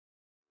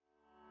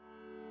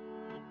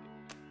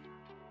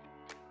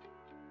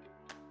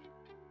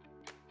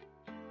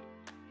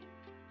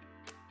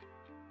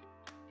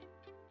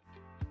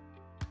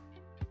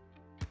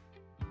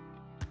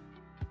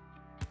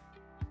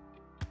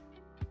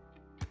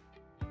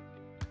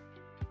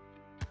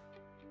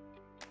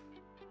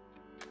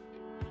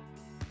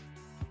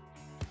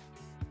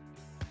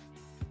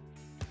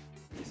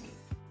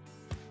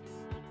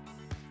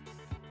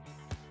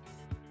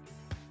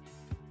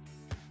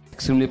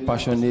extremely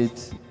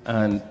passionate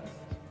and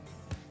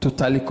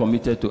totally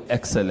committed to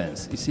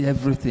excellence. You see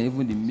everything,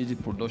 even the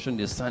music production,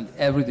 the sound,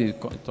 everything,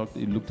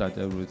 he looked at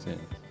everything.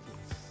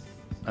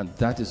 And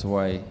that is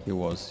why he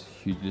was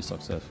hugely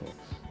successful.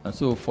 And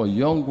so for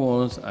young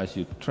ones, as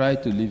you try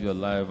to live your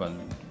life and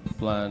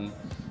plan,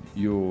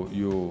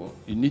 you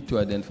need to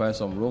identify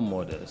some role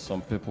models,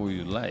 some people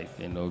you like,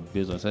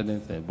 based on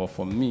certain things. But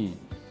for me,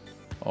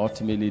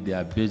 ultimately,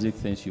 there are basic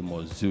things you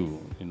must do,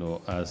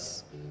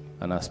 as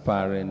an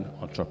aspiring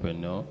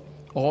entrepreneur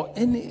or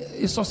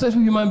a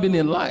successful human being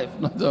in life,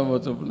 not an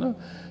entrepreneur.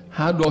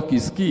 Hard work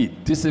is key.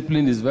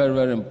 Discipline is very,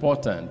 very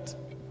important.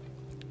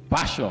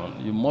 Passion,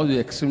 you must be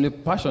extremely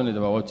passionate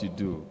about what you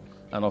do.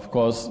 And of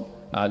course,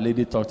 our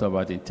lady talked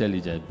about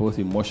intelligence, both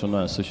emotional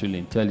and social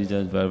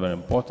intelligence, very, very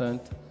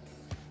important.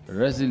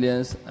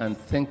 Resilience and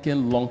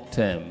thinking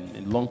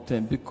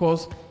long-term,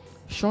 because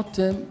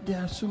short-term,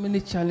 there are so many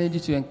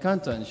challenges you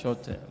encounter in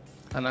short-term.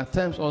 And at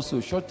times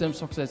also, short-term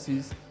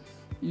successes,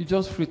 you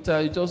just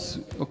fritter, you just,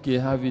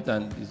 have it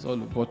and it's all.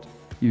 But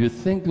if you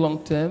think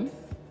long-term,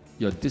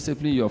 you're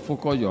disciplined, you're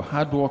focused, you're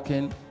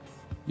hardworking,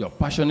 you're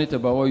passionate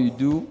about what you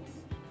do,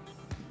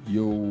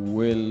 you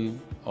will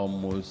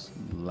almost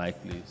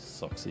likely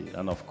succeed.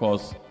 And of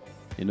course,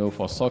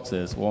 for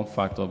success, one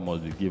factor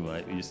must be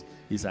given,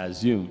 is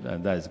assumed,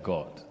 and that is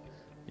God.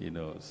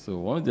 So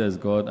once there's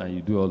God and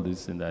you do all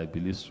these things, I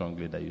believe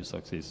strongly that you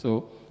succeed.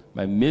 So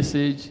my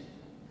message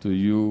to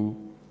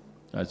you,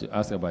 as you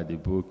ask about the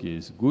book,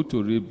 is good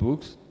to read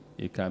books.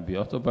 It can be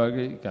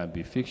autobiography, it can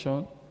be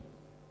fiction.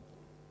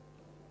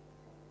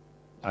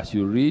 As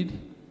you read,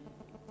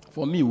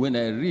 for me, when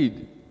I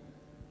read,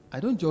 I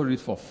don't just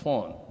read for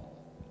fun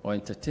or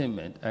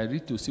entertainment. I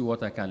read to see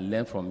what I can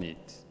learn from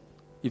it.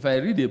 If I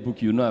read a book,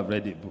 I've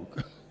read a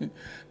book.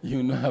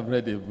 I've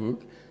read a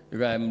book.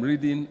 If I'm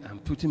reading, I'm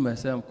putting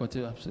myself, I'm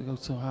saying,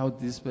 so how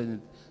this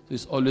person, so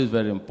it's always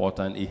very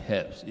important. It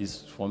helps.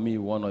 It's, for me,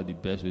 one of the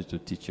best ways to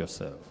teach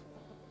yourself.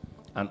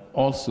 And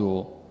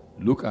also,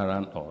 look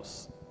around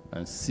us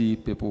and see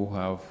people who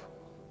have,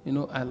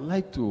 I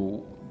like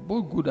to,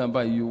 both good and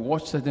bad, you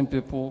watch certain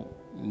people,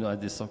 as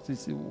they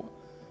succeed,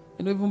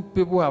 even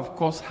people who have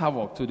caused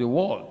havoc to the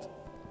world.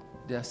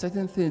 There are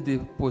certain things they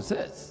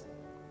possess.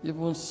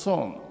 Even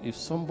some, if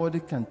somebody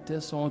can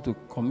tell someone to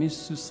commit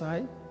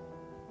suicide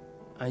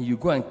and you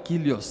go and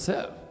kill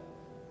yourself,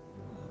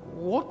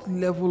 what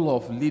level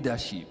of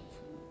leadership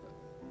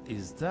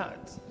is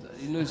that?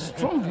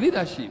 Strong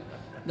leadership.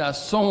 That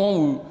someone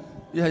will,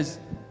 yes,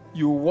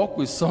 you work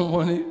with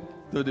someone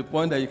to the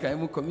point that you can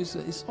even commit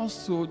suicide. It's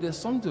also, there's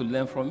something to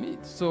learn from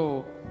it.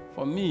 So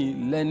for me,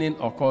 learning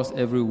occurs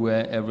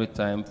everywhere, every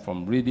time,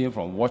 from reading,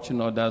 from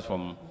watching others,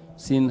 from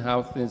seeing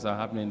how things are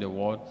happening in the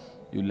world.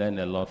 You learn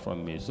a lot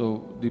from me.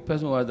 So the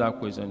person who asked that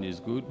question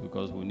is good,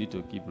 because we need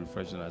to keep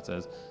refreshing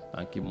ourselves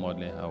and keep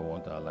modeling how we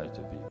want our life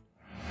to be.